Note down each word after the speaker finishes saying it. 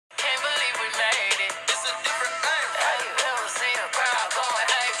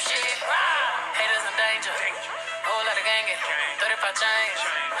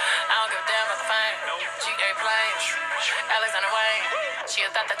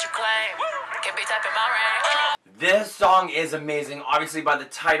This song is amazing. Obviously, by the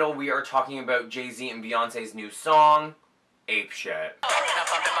title, we are talking about Jay-Z and Beyonce's new song, Ape Shit.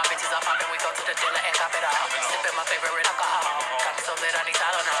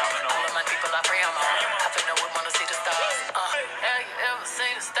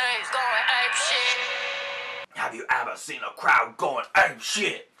 Have you ever seen a crowd going ape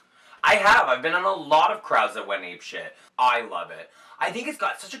shit? I have. I've been in a lot of crowds that went ape shit. I love it. I think it's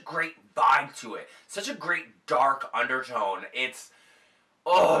got such a great vibe to it. Such a great dark undertone. It's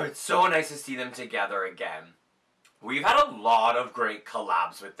so nice to see them together again. We've had a lot of great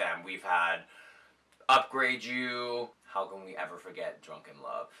collabs with them. We've had Upgrade You. How can we ever forget Drunk in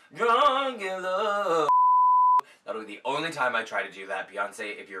Love? Drunk in Love. That'll be the only time I try to do that.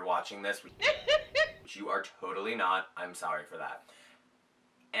 Beyonce, if you're watching this, which you are totally not, I'm sorry for that.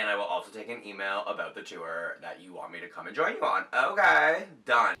 And I will also take an email about the tour that you want me to come and join you on. Okay,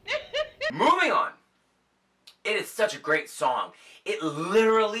 done. Moving on. It is such a great song. It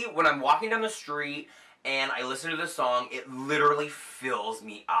literally, when I'm walking down the street and I listen to this song, it literally fills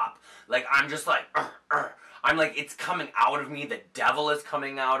me up. Like, I'm just like, I'm like, it's coming out of me. The devil is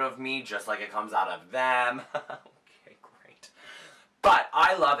coming out of me, just like it comes out of them. Okay, great. But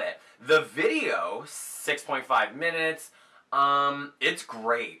I love it. The video, 6.5 minutes, it's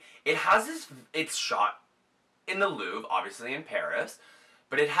great. It has this, it's shot in the Louvre, obviously in Paris,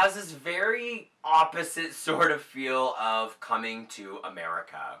 but it has this very opposite sort of feel of Coming to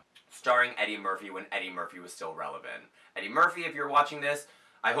America. Starring Eddie Murphy when Eddie Murphy was still relevant. Eddie Murphy, if you're watching this,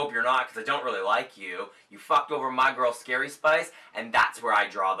 I hope you're not, because I don't really like you. You fucked over my girl Scary Spice, and that's where I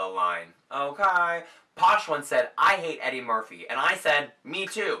draw the line. Okay? Posh once said, I hate Eddie Murphy, and I said, me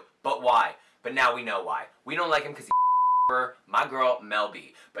too. But why? But now we know why. We don't like him because he my girl Mel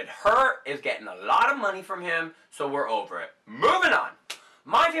B. But her is getting a lot of money from him, so we're over it. Moving on.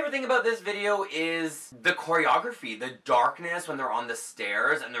 My favorite thing about this video is the choreography, the darkness when they're on the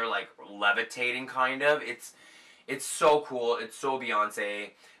stairs and they're like levitating kind of. It's so cool. It's so Beyonce.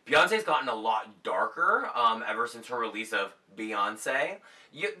 Beyonce's gotten a lot darker ever since her release of Beyonce.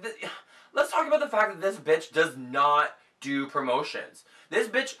 Let's talk about the fact that this bitch does not do promotions. This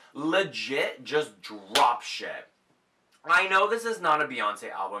bitch legit just drops shit. I know this is not a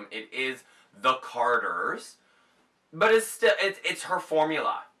Beyonce album. It is The Carters. But it's still, it's her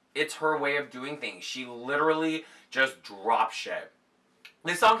formula. It's her way of doing things. She literally just drops shit.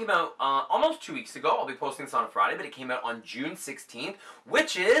 This song came out almost 2 weeks ago. I'll be posting this on a Friday, but it came out on June 16th,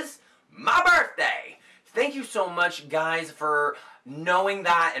 which is my birthday. Thank you so much, guys, for knowing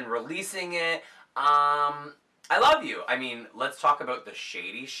that and releasing it. I love you. I mean, let's talk about the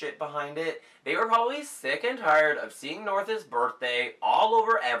shady shit behind it. They were probably sick and tired of seeing North's birthday all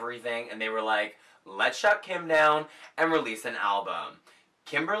over everything, and they were like, let's shut Kim down and release an album.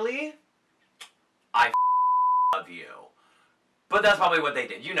 Kimberly, I love you. But that's probably what they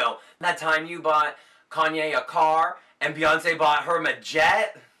did. You know, that time you bought Kanye a car and Beyonce bought her a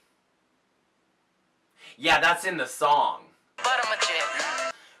jet. Yeah, that's in the song. But I'm a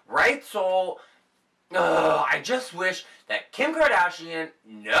jet. Right? So, I just wish that Kim Kardashian,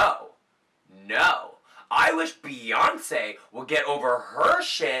 no. I wish Beyonce would get over her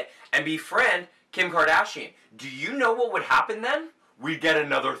shit and befriend Kim Kardashian. Do you know what would happen then? We'd get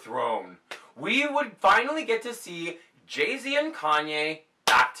another throne. We would finally get to see Jay-Z and Kanye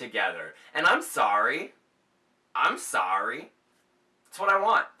back together. And I'm sorry. That's what I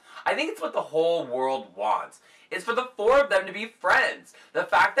want. I think it's what the whole world wants. It's for the four of them to be friends. The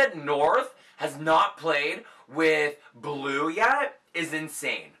fact that North has not played with Blue yet is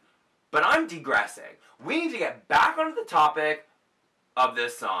insane. But I'm digressing. We need to get back onto the topic of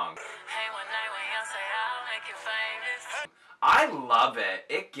this song. I love it.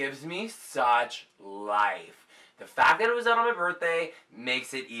 It gives me such life. The fact that it was out on my birthday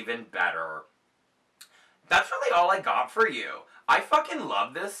makes it even better. That's really all I got for you. I fucking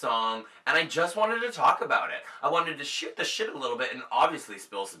love this song, and I just wanted to talk about it. I wanted to shoot the shit a little bit and obviously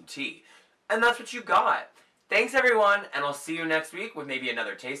spill some tea. And that's what you got. Thanks everyone, and I'll see you next week with maybe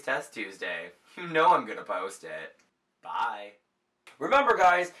another Taste Test Tuesday. You know I'm gonna post it. Bye. Remember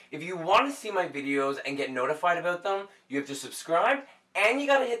guys, if you want to see my videos and get notified about them, you have to subscribe and you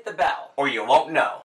gotta hit the bell, or you won't know.